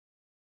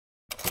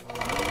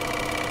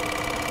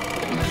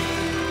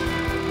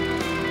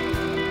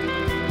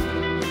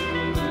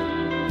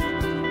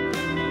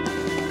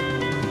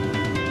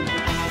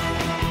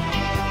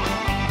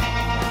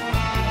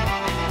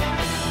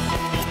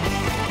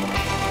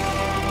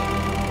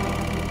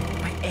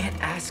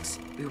desks.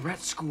 We were at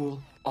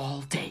school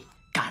all day.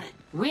 Got it.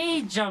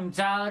 We jumped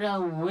out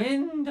a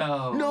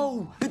window.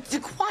 No,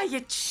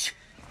 quiet. Shh.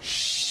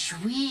 Shh,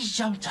 we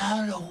jumped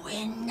out a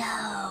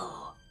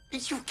window.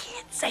 You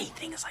can't say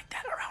things like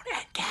that around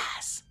Ed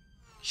Cass.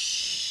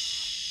 Shh.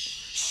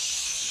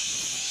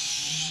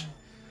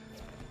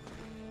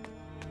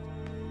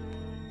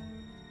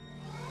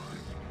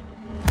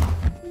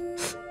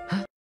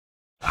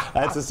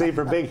 That's the scene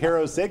for Big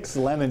Hero 6.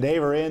 Len and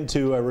Dave are in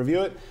to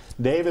review it.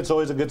 Dave, it's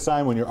always a good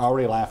sign when you're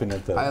already laughing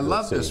at the I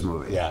love scene. this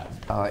movie. Yeah.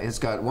 It's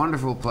got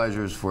wonderful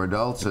pleasures for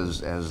adults,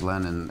 as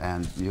Len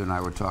and you and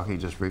I were talking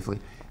just briefly.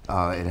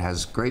 It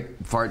has great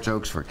fart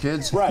jokes for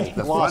kids. Right.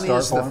 The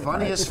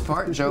funniest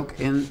fart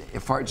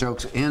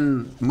jokes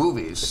in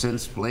movies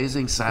since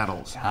Blazing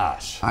Saddles.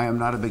 Gosh. I am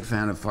not a big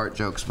fan of fart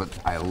jokes, but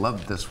I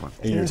love this one.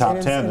 In your top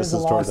 10, this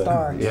is toward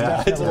the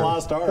Yeah, it's a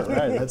lost art.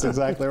 Right. That's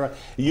exactly right.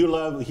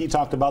 He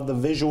talked about the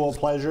visual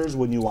pleasures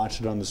when you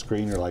watch it on the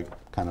screen. You're like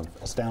kind of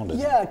astounded.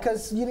 Yeah,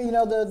 because you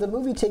know the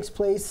movie takes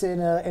place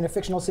in a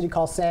fictional city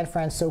called San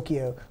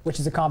Francisco, which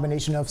is a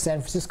combination of San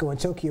Francisco and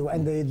Tokyo.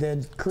 And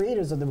the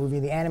creators of the movie,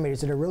 the animators,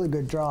 did a really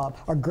good job,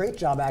 or great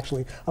job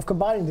actually, of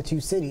combining the two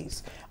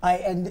cities.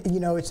 And you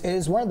know, it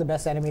is one of the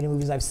best animated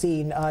movies I've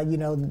seen. You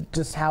know,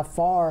 just how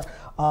far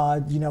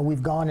you know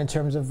we've gone in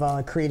terms of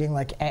creating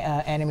like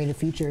animated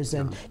features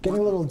and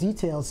getting little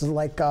details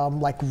like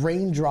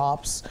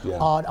raindrops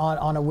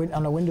on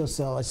a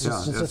windowsill. It's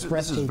just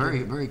breathtaking. This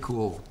is very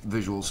cool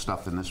visual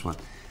stuff in this one,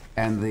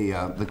 and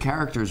the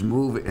characters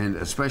move, and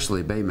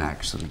especially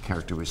Baymax, the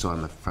character we saw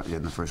in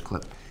the first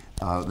clip.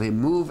 They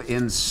move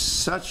in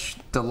such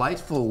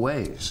delightful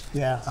ways.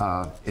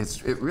 Yeah.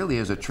 It really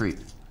is a treat.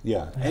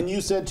 Yeah, and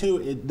you said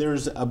too,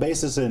 there's a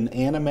basis in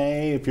anime.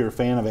 If you're a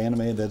fan of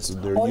anime, that's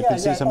there. Oh, you yeah, can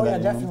see some of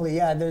that. Definitely.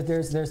 Yeah,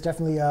 there's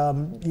definitely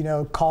you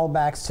know,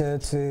 callbacks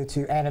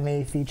to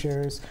anime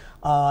features.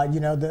 You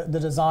know, the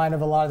design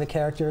of a lot of the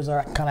characters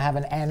kind of have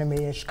an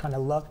anime-ish kind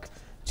of look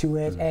to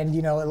it, and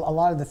you know, a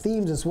lot of the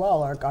themes as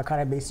well are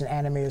kind of based in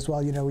anime as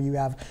well. You know, you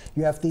have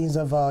themes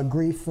of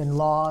grief and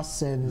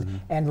loss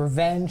and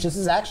revenge. This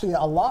is actually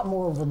a lot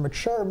more of a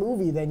mature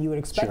movie than you would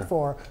expect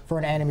for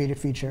an animated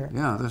feature.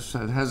 Yeah, this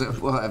has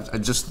well, I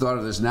just thought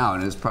of this now,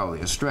 and it's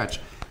probably a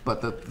stretch,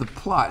 but the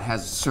plot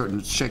has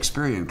certain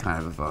Shakespearean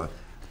kind of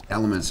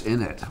elements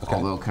in it. Okay.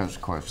 Although, of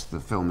course,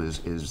 the film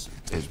is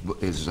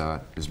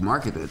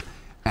marketed,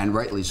 and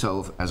rightly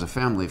so, as a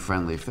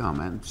family-friendly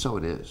film, and so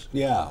it is.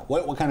 Yeah.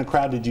 What kind of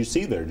crowd did you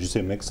see there? Did you see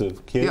a mix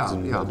of kids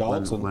and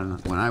adults? When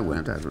I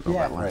went, I don't know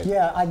about right.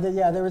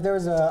 There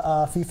was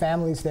a few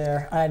families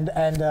there, and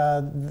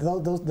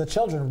the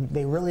children,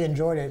 they really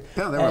enjoyed it.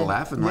 Yeah, they were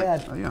laughing really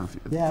had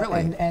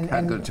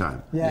a good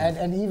time. Yeah,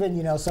 and even,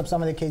 you know,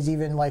 some of the kids,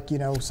 even like, you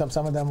know,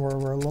 some of them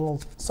were a little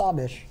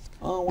sobbish.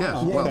 Oh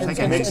wow! Yeah,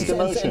 well, mixed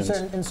emotions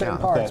in certain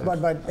parts, but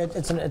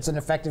it's an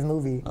effective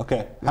movie.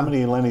 Okay, how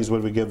many Lennies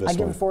would we give this one? I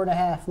give it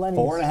 4.5 Lennies.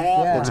 4.5.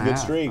 Yeah. That's a good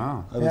streak.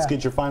 Oh. Let's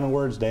get your final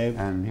words, Dave.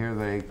 And here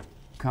they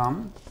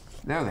come.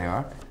 There they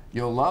are.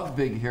 You'll love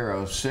Big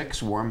Hero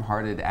 6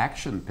 warm-hearted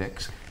action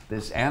picks.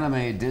 This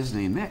anime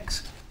Disney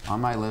mix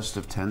on my list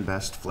of 10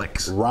 best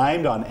flicks.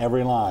 Rhymed on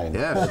every line.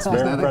 Yeah, that's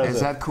very impressive.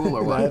 Is that cool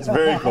or what? That's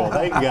very cool.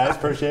 Thank you guys.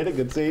 Appreciate it.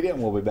 Good seeing you.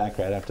 And we'll be back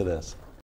right after this.